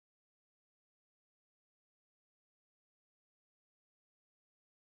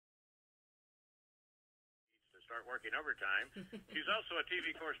start working overtime. She's also a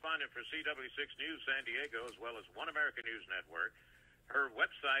TV correspondent for CW6 News San Diego, as well as One America News Network. Her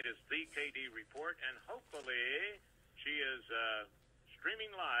website is The KD Report, and hopefully she is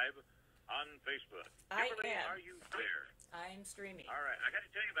streaming live on Facebook. Kimberly, are you there? I'm streaming. All right. I got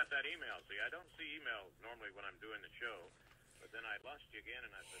to tell you about that email. See, I don't see email normally when I'm doing the show, but then I lost you again,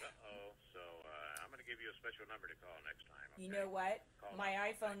 and I said, uh-oh. So I'm going to give you a special number to call next time. Okay? You know what? Call My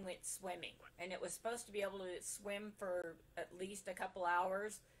iPhone went swimming, and it was supposed to be able to swim for at least a couple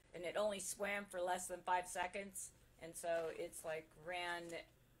hours, and it only swam for less than 5 seconds, and so it's like ran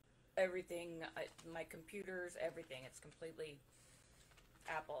everything, my computers, everything. It's completely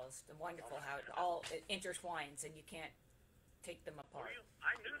Apple. It's wonderful how it intertwines, and you can't take them apart. Well,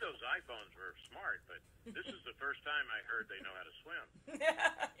 I knew those iPhones were smart, but this is the first time I heard they know how to swim. Yeah.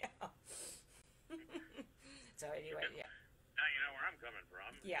 So anyway, yeah. Now you know where I'm coming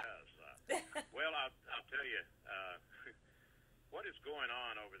from. Yeah. Yes, well, I'll tell you what is going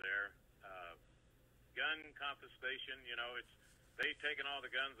on over there. Gun confiscation. You know, they've taken all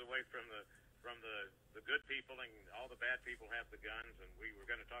the guns away from the good people, and all the bad people have the guns. And we were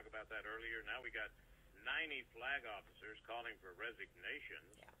going to talk about that earlier. Now we got 90 flag officers calling for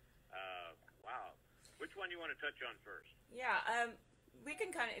resignations. Yeah. Wow. Which one you want to touch on first? Yeah. We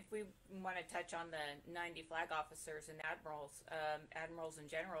can kind of, if we want to touch on the 90 flag officers and admirals and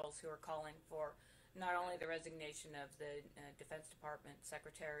generals who are calling for not only the resignation of the Defense Department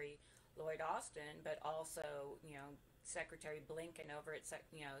Secretary Lloyd Austin, but also, Secretary Blinken over at,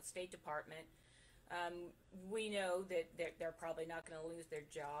 State Department. We know that they're probably not going to lose their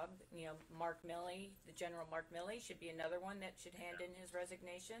job. Mark Milley, the General Mark Milley, should be another one that should hand in his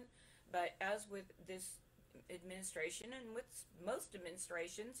resignation. But as with this administration and with most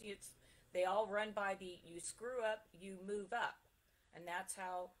administrations, they all run by you screw up, you move up. And that's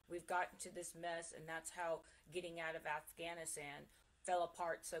how we've gotten to this mess, and that's how getting out of Afghanistan fell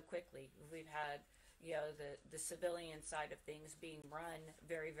apart so quickly. We've had, the civilian side of things being run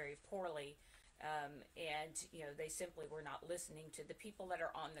very, very poorly. And, they simply were not listening to the people that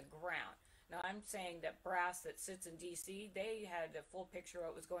are on the ground. Now, I'm saying that brass that sits in D.C., they had a full picture of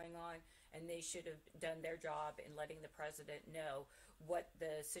what was going on, and they should have done their job in letting the president know what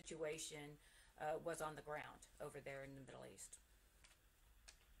the situation was on the ground over there in the Middle East.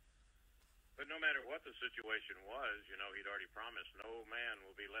 But no matter what the situation was, he'd already promised no man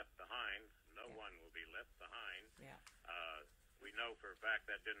will be left behind. No one will be left behind. Yeah. We know for a fact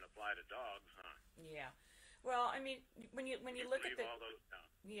that didn't apply to dogs, huh? Yeah. Well, I mean, when you look at all those down?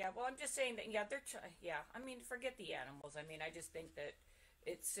 Yeah, well, I'm just saying that, I mean, forget the animals. I mean, I just think that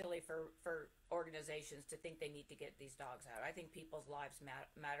it's silly for organizations to think they need to get these dogs out. I think people's lives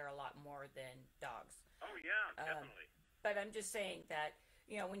matter a lot more than dogs. Oh, yeah, definitely. But I'm just saying that,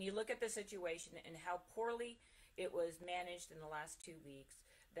 when you look at the situation and how poorly it was managed in the last 2 weeks,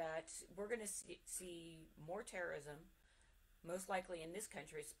 that we're going to see more terrorism, most likely in this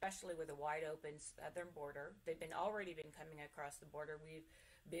country, especially with a wide open southern border. They've already been coming across the border. We've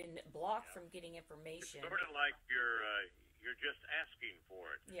been blocked from getting information. It's sort of like you're just asking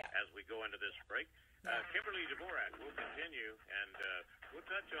for it as we go into this break. Kimberly Dvorak will continue, and we'll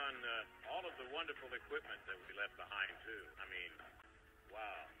touch on all of the wonderful equipment that we left behind, too. I mean,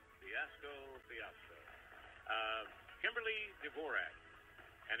 wow. Fiasco. Kimberly Dvorak.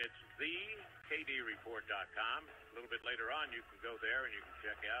 And it's thekdreport.com. A little bit later on, you can go there and you can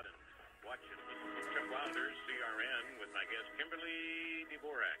check out and watch it. Chuck Wilder's CRN with my guest, Kimberly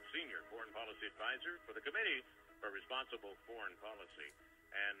Dvorak, Senior Foreign Policy Advisor for the Committee for Responsible Foreign Policy.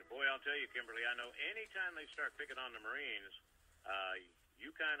 And, boy, I'll tell you, Kimberly, I know anytime they start picking on the Marines,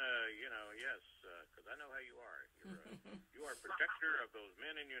 you kind of, yes, because I know how you are. You are a protector of those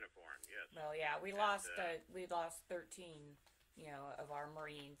men in uniform, yes. Well, yeah, we lost 13 of our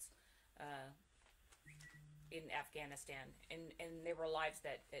Marines in Afghanistan, and there were lives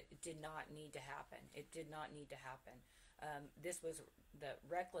that it did not need to happen. It did not need to happen. This was the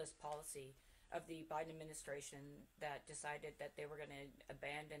reckless policy of the Biden administration that decided that they were going to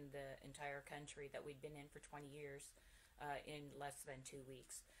abandon the entire country that we'd been in for 20 years in less than 2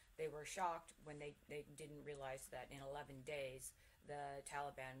 weeks. They were shocked when they didn't realize that in 11 days the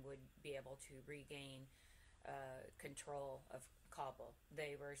Taliban would be able to regain control of Kabul.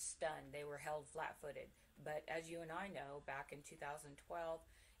 They were stunned. They were held flat-footed. But as you and I know, back in 2012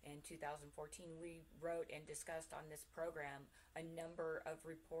 and 2014, we wrote and discussed on this program a number of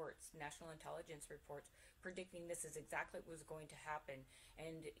reports, national intelligence reports, predicting this is exactly what was going to happen.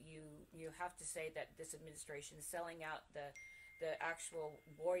 And you have to say that this administration is selling out the actual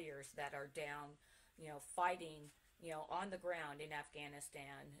warriors that are down, fighting, on the ground in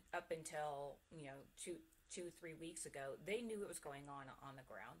Afghanistan up until, 2-3 weeks ago, they knew what was going on the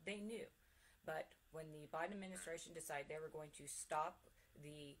ground. They knew. But when the Biden administration decided they were going to stop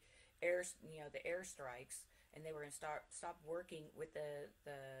the the airstrikes, and they were going to stop working with the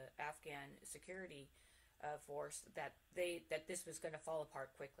Afghan security force, that this was going to fall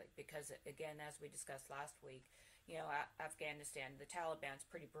apart quickly, because again, as we discussed last week, Afghanistan, the Taliban's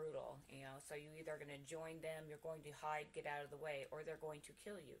pretty brutal, so you either are going to join them, you're going to hide, get out of the way, or they're going to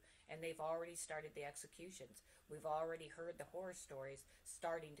kill you. And they've already started the executions. We've already heard the horror stories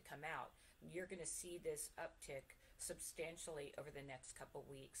starting to come out. You're going to see this uptick substantially over the next couple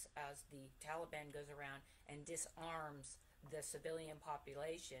weeks as the Taliban goes around and disarms the civilian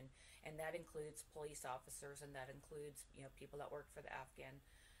population, and that includes police officers, and that includes people that work for the Afghan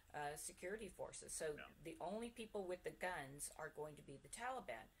security forces. So the only people with the guns are going to be the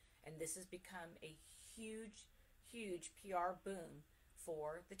Taliban, and this has become a huge PR boom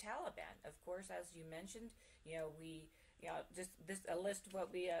for the Taliban. Of course, as you mentioned, just this a list of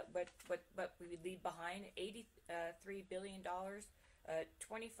what we leave behind: $83 billion,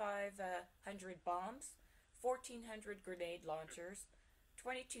 2,500 bombs, 1,400 grenade launchers,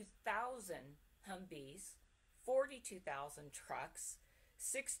 22,000 Humvees, 42,000 trucks,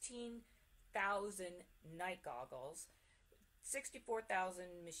 16,000 night goggles,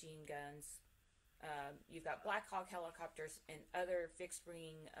 64,000 machine guns. You've got Black Hawk helicopters and other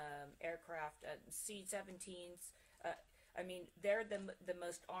fixed-wing aircraft, C-17s. They're the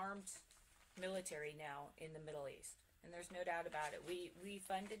most armed military now in the Middle East, and there's no doubt about it. We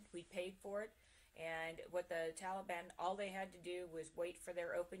funded, we paid for it, and what the Taliban, all they had to do was wait for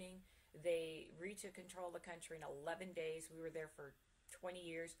their opening. They retook control of the country in 11 days. We were there for 20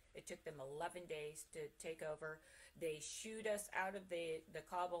 years. It took them 11 days to take over. They shooed us out of the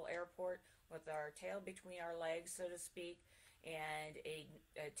Kabul airport with our tail between our legs, so to speak, and a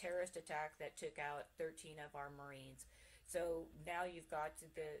terrorist attack that took out 13 of our Marines. So now you've got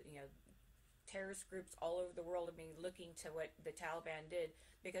the terrorist groups all over the world looking to what the Taliban did,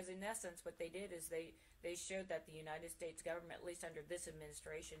 because in essence what they did is they showed that the United States government, at least under this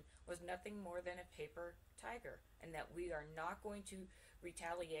administration, was nothing more than a paper tiger, and that we are not going to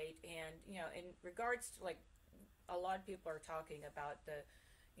retaliate. And in regards to, like, a lot of people are talking about the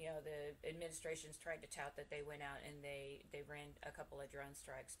administration's trying to tout that they went out and they ran a couple of drone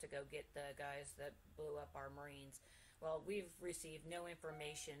strikes to go get the guys that blew up our Marines. Well, we've received no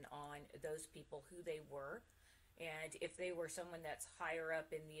information on those people, who they were, and if they were someone that's higher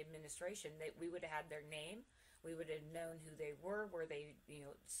up in the administration, we would have had their name. We would have known who they were, where they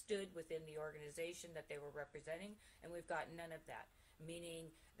stood within the organization that they were representing, and we've got none of that,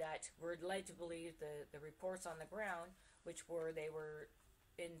 meaning that we're led to believe the reports on the ground, which were they were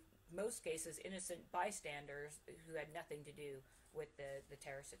in most cases innocent bystanders who had nothing to do with the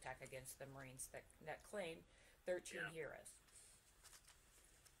terrorist attack against the Marines that claimed 13 heroes.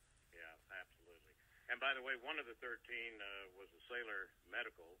 Yeah, absolutely. And by the way, one of the 13 was a sailor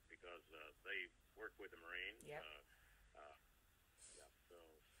medical, because they work with the Marines. Yep.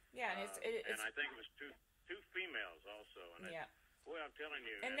 And it's and I think it was two females also. And boy, I'm telling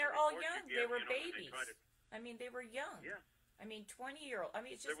you. And they're all young. They were babies. They were young. Yeah. 20-year-old.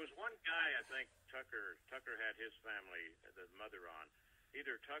 It's just... There was one guy, I think, Tucker had his family, the mother on.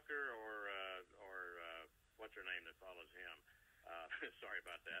 Either Tucker or what's her name that follows him? Sorry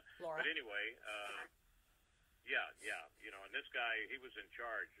about that. Laura. But anyway, and this guy, he was in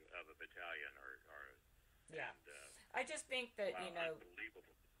charge of a battalion, Yeah. And, I just think that,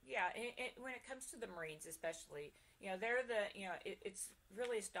 unbelievable. Yeah, when it comes to the Marines especially, they're it's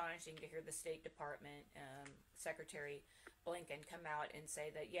really astonishing to hear the State Department Secretary Blinken come out and say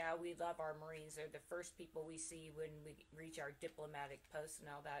that, we love our Marines. They're the first people we see when we reach our diplomatic posts and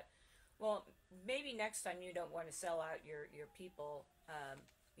all that. Well, maybe next time you don't want to sell out your people,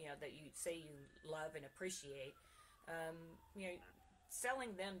 that you say you love and appreciate.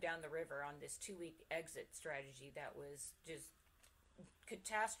 Selling them down the river on this 2-week exit strategy that was just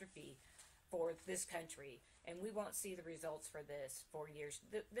catastrophe for this country, and we won't see the results for this for years.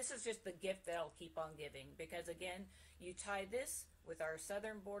 This is just the gift that I'll keep on giving, because again, you tie this with our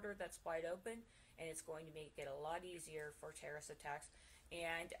southern border that's wide open, and it's going to make it a lot easier for terrorist attacks.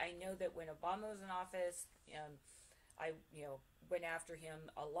 And I know that when Obama was in office, I went after him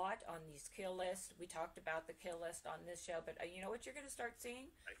a lot on these kill lists. We talked about the kill list on this show, but you know what you're going to start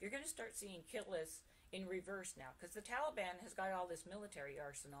seeing? You're going to start seeing kill lists in reverse now, because the Taliban has got all this military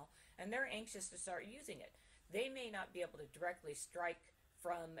arsenal, and they're anxious to start using it. They may not be able to directly strike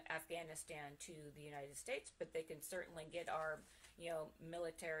from Afghanistan to the United States, but they can certainly get our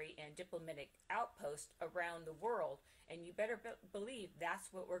military and diplomatic outposts around the world. And you better believe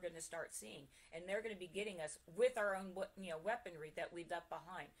that's what we're going to start seeing. And they're going to be getting us with our own, weaponry that we left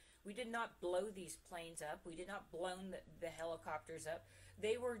behind. We did not blow these planes up. We did not blow the helicopters up.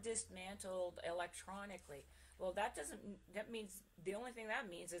 They were dismantled electronically. Well, that means the only thing that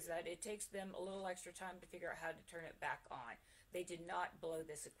means is that it takes them a little extra time to figure out how to turn it back on. They did not blow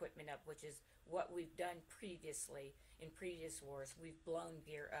this equipment up, which is what we've done previously in previous wars. We've blown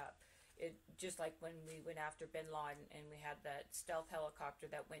gear up. It just like when we went after bin Laden and we had that stealth helicopter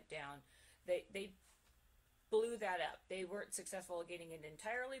that went down. They blew that up. They weren't successful at getting it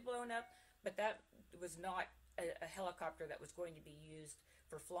entirely blown up, but that was not a helicopter that was going to be used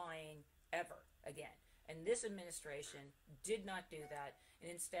for flying ever again. And this administration did not do that.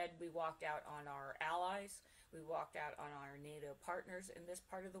 And instead, we walked out on our allies. We walked out on our NATO partners in this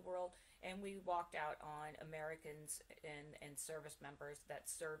part of the world. And we walked out on Americans and service members that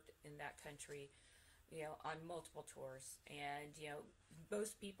served in that country, on multiple tours. And,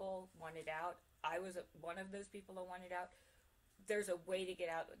 most people wanted out. I was one of those people that wanted out. There's a way to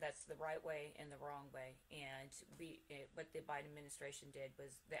get out that's the right way and the wrong way. And what the Biden administration did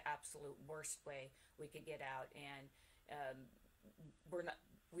was the absolute worst way we could get out. And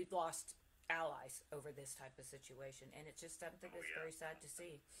we've lost allies over this type of situation. And it's just something that's very sad to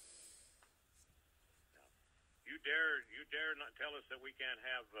see. You dare not tell us that we can't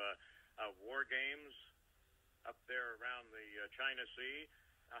have war games up there around the China Sea?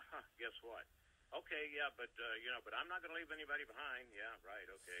 Guess what? Okay, yeah, but I'm not going to leave anybody behind. Yeah, right,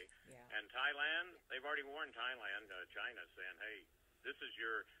 okay. Yeah. And Thailand, they've already warned China, saying, hey, this is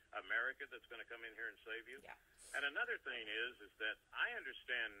your America that's going to come in here and save you. Yeah. And another thing is that I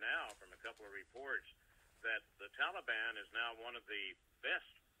understand now from a couple of reports that the Taliban is now one of the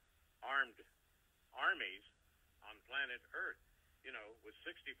best armed armies on planet Earth. With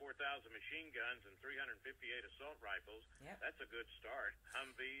 64,000 machine guns and 358 assault rifles, yep. That's a good start.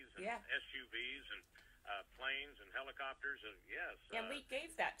 Humvees and SUVs and planes and helicopters, and yes. Yeah, we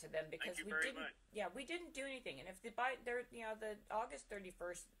gave that to them because we didn't. Much. Yeah, we didn't do anything. And if the August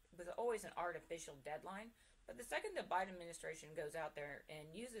 31st was always an artificial deadline. But the second the Biden administration goes out there and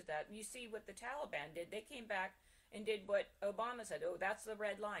uses that, you see what the Taliban did. They came back and did what Obama said. Oh, that's the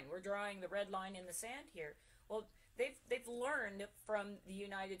red line. We're drawing the red line in the sand here. Well, they've learned from the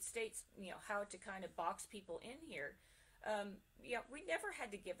United States, how to kind of box people in here. We never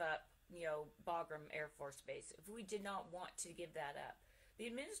had to give up, Bagram Air Force Base if we did not want to give that up. The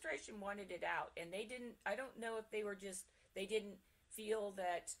administration wanted it out, and they didn't. I don't know if they didn't feel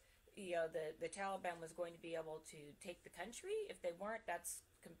that, the Taliban was going to be able to take the country. If they weren't, that's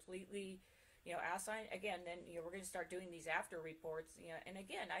completely, asinine. Again, then, we're going to start doing these after reports, and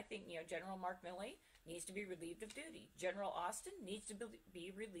again, I think, General Mark Milley needs to be relieved of duty. General Austin needs to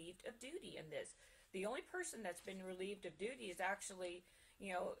be relieved of duty in this. The only person that's been relieved of duty is actually,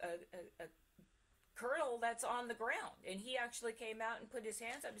 a colonel that's on the ground. And he actually came out and put his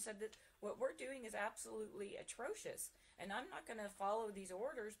hands up and said that what we're doing is absolutely atrocious. And I'm not going to follow these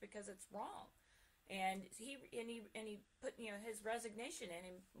orders because it's wrong. And he put, his resignation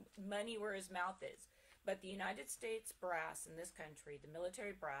in money where his mouth is. But the United States brass in this country, the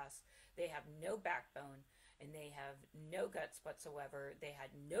military brass, they have no backbone and they have no guts whatsoever. They had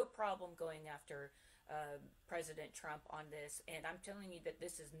no problem going after President Trump on this. And I'm telling you that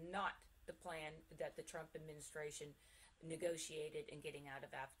this is not the plan that the Trump administration negotiated in getting out of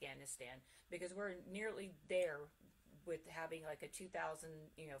Afghanistan, because we're nearly there with having like a 2,000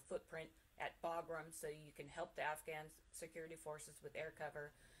 footprint at Bagram, so you can help the Afghan security forces with air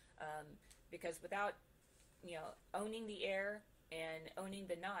cover, because without owning the air and owning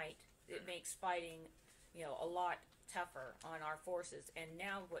the night, it makes fighting a lot tougher on our forces. And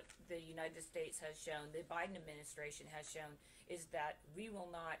now what the United States has shown, the Biden administration has shown, is that we will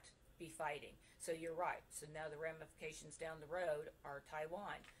not be fighting. So you're right. So now the ramifications down the road are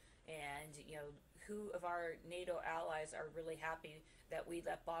Taiwan. And, who of our NATO allies are really happy that we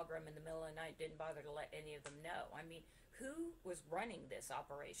left Bagram in the middle of the night, didn't bother to let any of them know? I mean, who was running this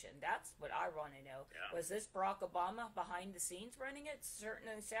operation? That's what I want to know. Yeah. Was this Barack Obama behind the scenes running it?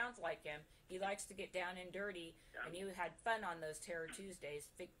 Certainly sounds like him. He likes to get down and dirty, and he had fun on those Terror Tuesdays,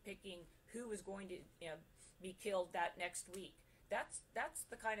 picking who was going to be killed that next week. That's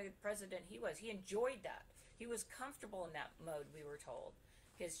the kind of president he was. He enjoyed that. He was comfortable in that mode, we were told.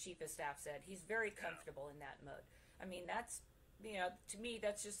 His chief of staff said he's very comfortable in that mode. I mean, that's, to me,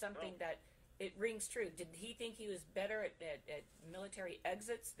 that's just something that it rings true. Did he think he was better at military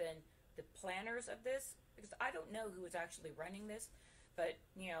exits than the planners of this? Because I don't know who was actually running this, but,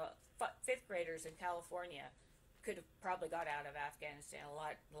 fifth graders in California could have probably got out of Afghanistan a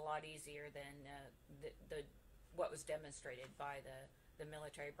lot easier than the what was demonstrated by the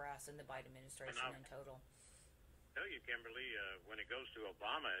military brass and the Biden administration in total. Tell you, Kimberly, when it goes to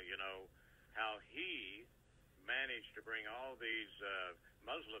Obama, you know how he managed to bring all these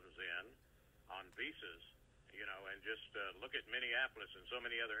Muslims in on visas, you know, and just look at Minneapolis and so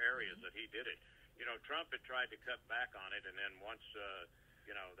many other areas that he did it. You know, Trump had tried to cut back on it, and then once,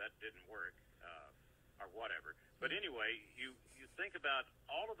 you know, that didn't work, or whatever. But anyway, you think about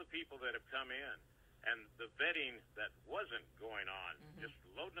all of the people that have come in and the vetting that wasn't going on, just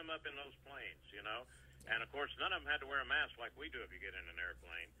loading them up in those planes, you know. And, of course, none of them had to wear a mask like we do if you get in an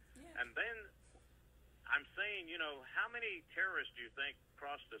airplane. Yeah. And then I'm saying, you know, how many terrorists do you think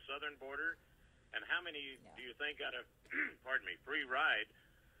crossed the southern border, and how many do you think got a, pardon me, free ride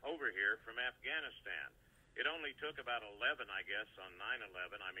over here from Afghanistan? It only took about 11, I guess, on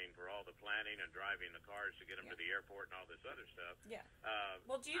 9/11. I mean, for all the planning and driving the cars to get them to the airport and all this other stuff. Yeah.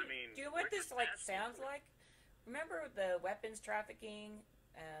 Well, do you know what this sounds like? Remember the weapons trafficking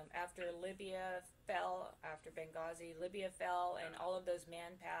after Libya fell, after Benghazi, Libya fell, and all of those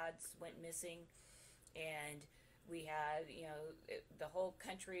man pads went missing, and we had, you know, the whole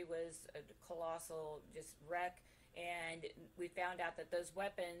country was a colossal just wreck. And we found out that those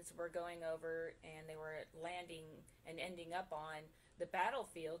weapons were going over and they were landing and ending up on the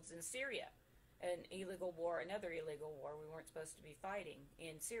battlefields in Syria. An illegal war, another illegal war we weren't supposed to be fighting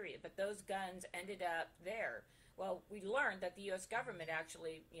in Syria. But those guns ended up there. Well, we learned that the U.S. government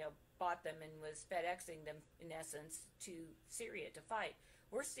actually, you know, bought them and was FedExing them, in essence, to Syria to fight.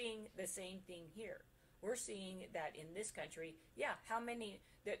 We're seeing the same thing here. We're seeing that in this country, how many...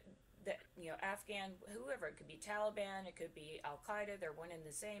 that you know, Afghan, whoever, it could be Taliban, it could be Al Qaeda, they're one and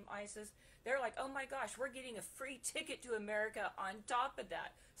the same, ISIS. They're like, oh my gosh, we're getting a free ticket to America on top of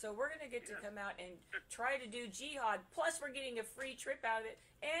that. So we're going to get to come out and try to do jihad, plus we're getting a free trip out of it,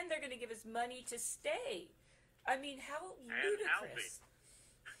 and they're going to give us money to stay. I mean, how ludicrous.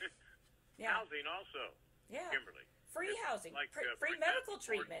 And housing also, Kimberly. Free housing, like, free medical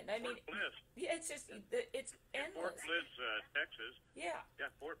treatment. I mean, it's just, it's endless. Fort Bliss, Texas. Yeah,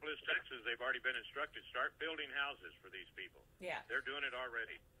 Fort Bliss, Texas, they've already been instructed, start building houses for these people. Yeah. They're doing it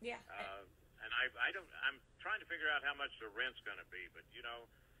already. Yeah. And I'm trying to figure out how much the rent's going to be, but, you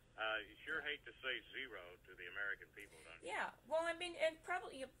know, you sure hate to say zero to the American people, don't you? Yeah. Well, I mean, and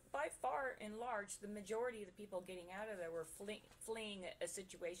probably by far and large, the majority of the people getting out of there were fleeing a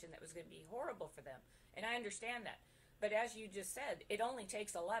situation that was going to be horrible for them. And I understand that. But as you just said, it only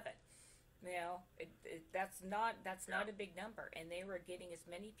takes 11. You know, that's not a big number, and they were getting as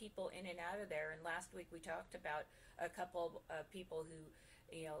many people in and out of there. And last week we talked about a couple of people who,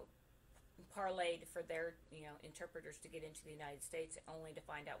 you know, parlayed for their, you know, interpreters to get into the United States, only to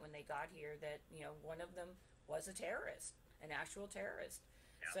find out when they got here that, you know, one of them was a terrorist, an actual terrorist.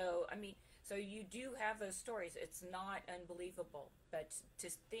 Yeah. So I mean, so you do have those stories. It's not unbelievable, but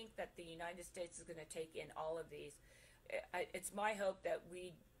to think that the United States is going to take in all of these. It's my hope that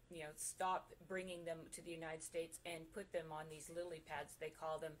we, you know, stop bringing them to the United States and put them on these lily pads, they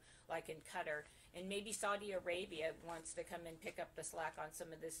call them, like in Qatar. And maybe Saudi Arabia wants to come and pick up the slack on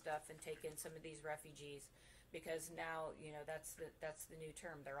some of this stuff and take in some of these refugees, because now, you know, that's the new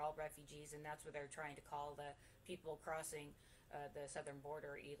term. They're all refugees, and that's what they're trying to call the people crossing the southern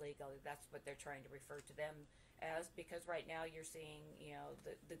border illegally. That's what they're trying to refer to them as, because right now you're seeing, you know,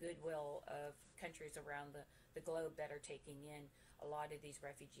 the goodwill of countries around the globe that are taking in a lot of these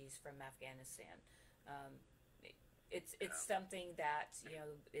refugees from Afghanistan. It's something that, you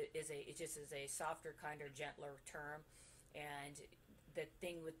know, it just is a softer, kinder, gentler term, and the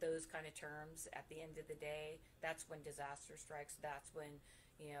thing with those kind of terms, at the end of the day, that's when disaster strikes. That's when,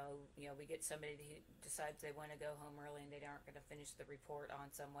 you know, we get somebody who decides they want to go home early and they aren't going to finish the report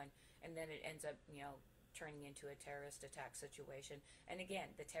on someone, and then it ends up, you know, turning into a terrorist attack situation. And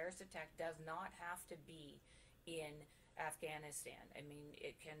again, the terrorist attack does not have to be in Afghanistan. I mean,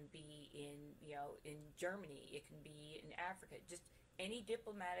 it can be in, you know, in Germany, it can be in Africa. Just any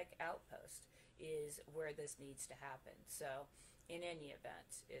diplomatic outpost is where this needs to happen. So in any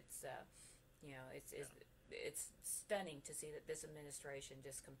event, it's you know, it's stunning to see that this administration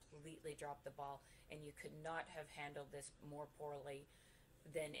just completely dropped the ball, and you could not have handled this more poorly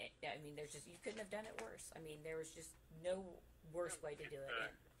than it. I mean, there's just, you couldn't have done it worse. I mean, there was just no worse way to do it.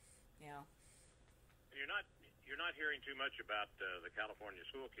 And, you know, you're not hearing too much about the California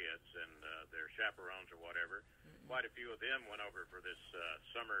school kids and their chaperones or whatever. Quite a few of them went over for this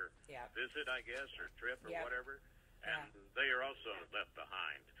summer visit, I guess, or trip or whatever. and they are also left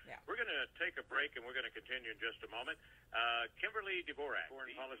behind. Yeah. We're going to take a break, and we're going to continue in just a moment. Kimberly Dvorak,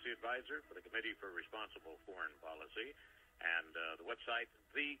 Foreign Policy Advisor for the Committee for Responsible Foreign Policy, and the website,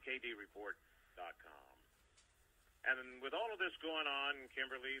 thekdreport.com. And with all of this going on,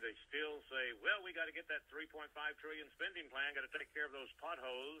 Kimberly, they still say, well, we got to get that $3.5 trillion spending plan, got to take care of those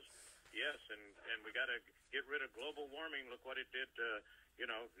potholes. Yes, and we got to get rid of global warming. Look what it did to,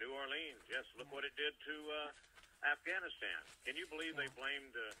 New Orleans. Yes, look what it did to Afghanistan. Can you believe they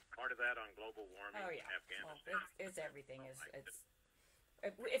blamed part of that on global warming in Afghanistan? Well, it's everything.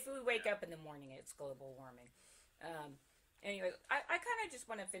 If we wake up in the morning, it's global warming. Anyway, I kind of just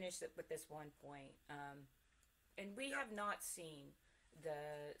want to finish with this one point. And we have not seen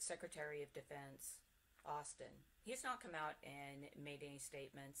the Secretary of Defense, Austin. He's not come out and made any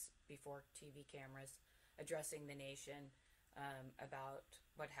statements before TV cameras addressing the nation about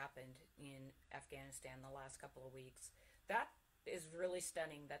what happened in Afghanistan the last couple of weeks. That is really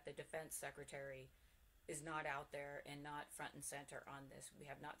stunning that the Defense Secretary is not out there and not front and center on this. We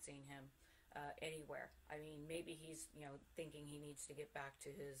have not seen him anywhere. I mean, maybe he's thinking he needs to get back to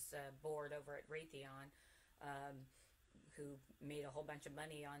his board over at Raytheon, who made a whole bunch of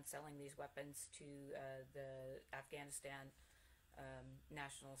money on selling these weapons to the Afghanistan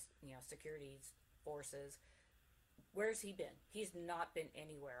national security forces. Where's he been? He's not been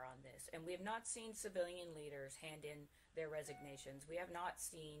anywhere on this. And we have not seen civilian leaders hand in their resignations. We have not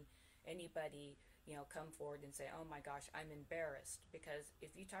seen anybody come forward and say, oh my gosh, I'm embarrassed. Because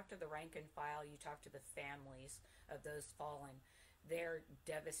if you talk to the rank and file, you talk to the families of those fallen, they're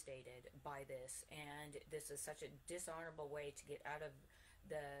devastated by this, and this is such a dishonorable way to get out of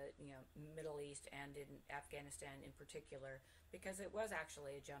the Middle East and in Afghanistan in particular, because it was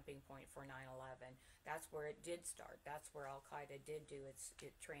actually a jumping point for 9/11. That's where it did start. That's where Al-Qaeda did do its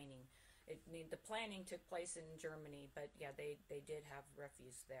training. The planning took place in Germany, but yeah, they did have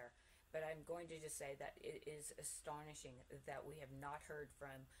refuge there. But I'm going to just say that it is astonishing that we have not heard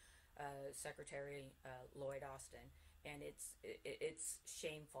from Secretary Lloyd Austin. And it's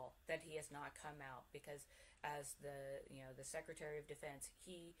shameful that he has not come out, because as the Secretary of Defense,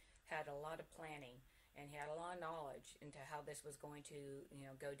 he had a lot of planning and he had a lot of knowledge into how this was going to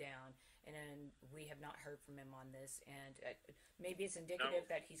go down, and we have not heard from him on this. And maybe it's indicative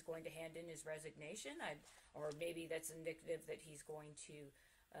that he's going to hand in his resignation, or maybe that's indicative that he's going to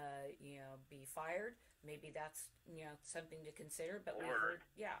be fired. Maybe that's something to consider. But we heard,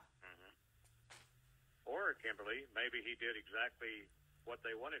 Or, Kimberly, maybe he did exactly what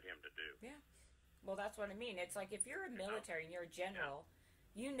they wanted him to do. Yeah. Well, that's what I mean. It's like if you're a military and you're a general,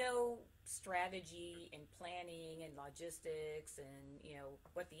 you know strategy and planning and logistics and,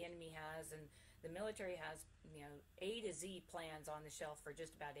 what the enemy has. And the military has, A to Z plans on the shelf for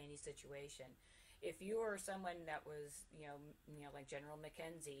just about any situation. If you were someone that was, like General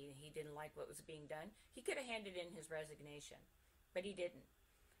McKenzie, he didn't like what was being done, he could have handed in his resignation. But he didn't.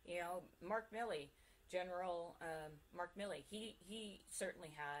 Mark Milley, General Mark Milley, he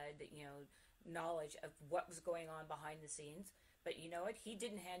certainly had, knowledge of what was going on behind the scenes. But you know what? He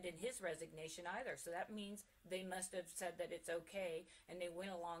didn't hand in his resignation either. So that means they must have said that it's okay, and they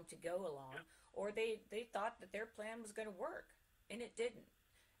went along to go along. Yeah. Or they thought that their plan was going to work, and it didn't.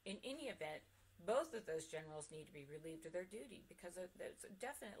 In any event, both of those generals need to be relieved of their duty, because there's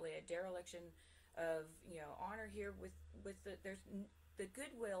definitely a dereliction of, honor here with there's the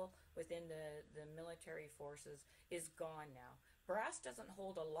goodwill within the military forces is gone now. Brass doesn't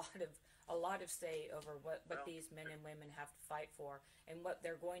hold a lot of say over what these men and women have to fight for, and what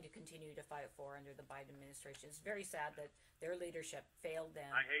they're going to continue to fight for under the Biden administration. It's very sad that their leadership failed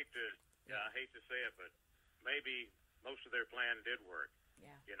them. I hate to say it, but maybe most of their plan did work.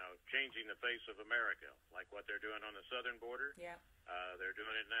 Yeah. Changing the face of America, like what they're doing on the southern border. Yeah. They're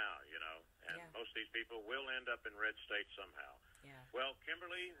doing it now, and most of these people will end up in red states somehow. Yeah. Well,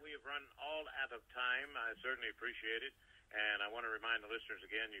 Kimberly, we have run all out of time. I certainly appreciate it. And I want to remind the listeners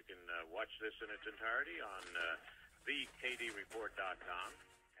again, you can watch this in its entirety on thekdreport.com.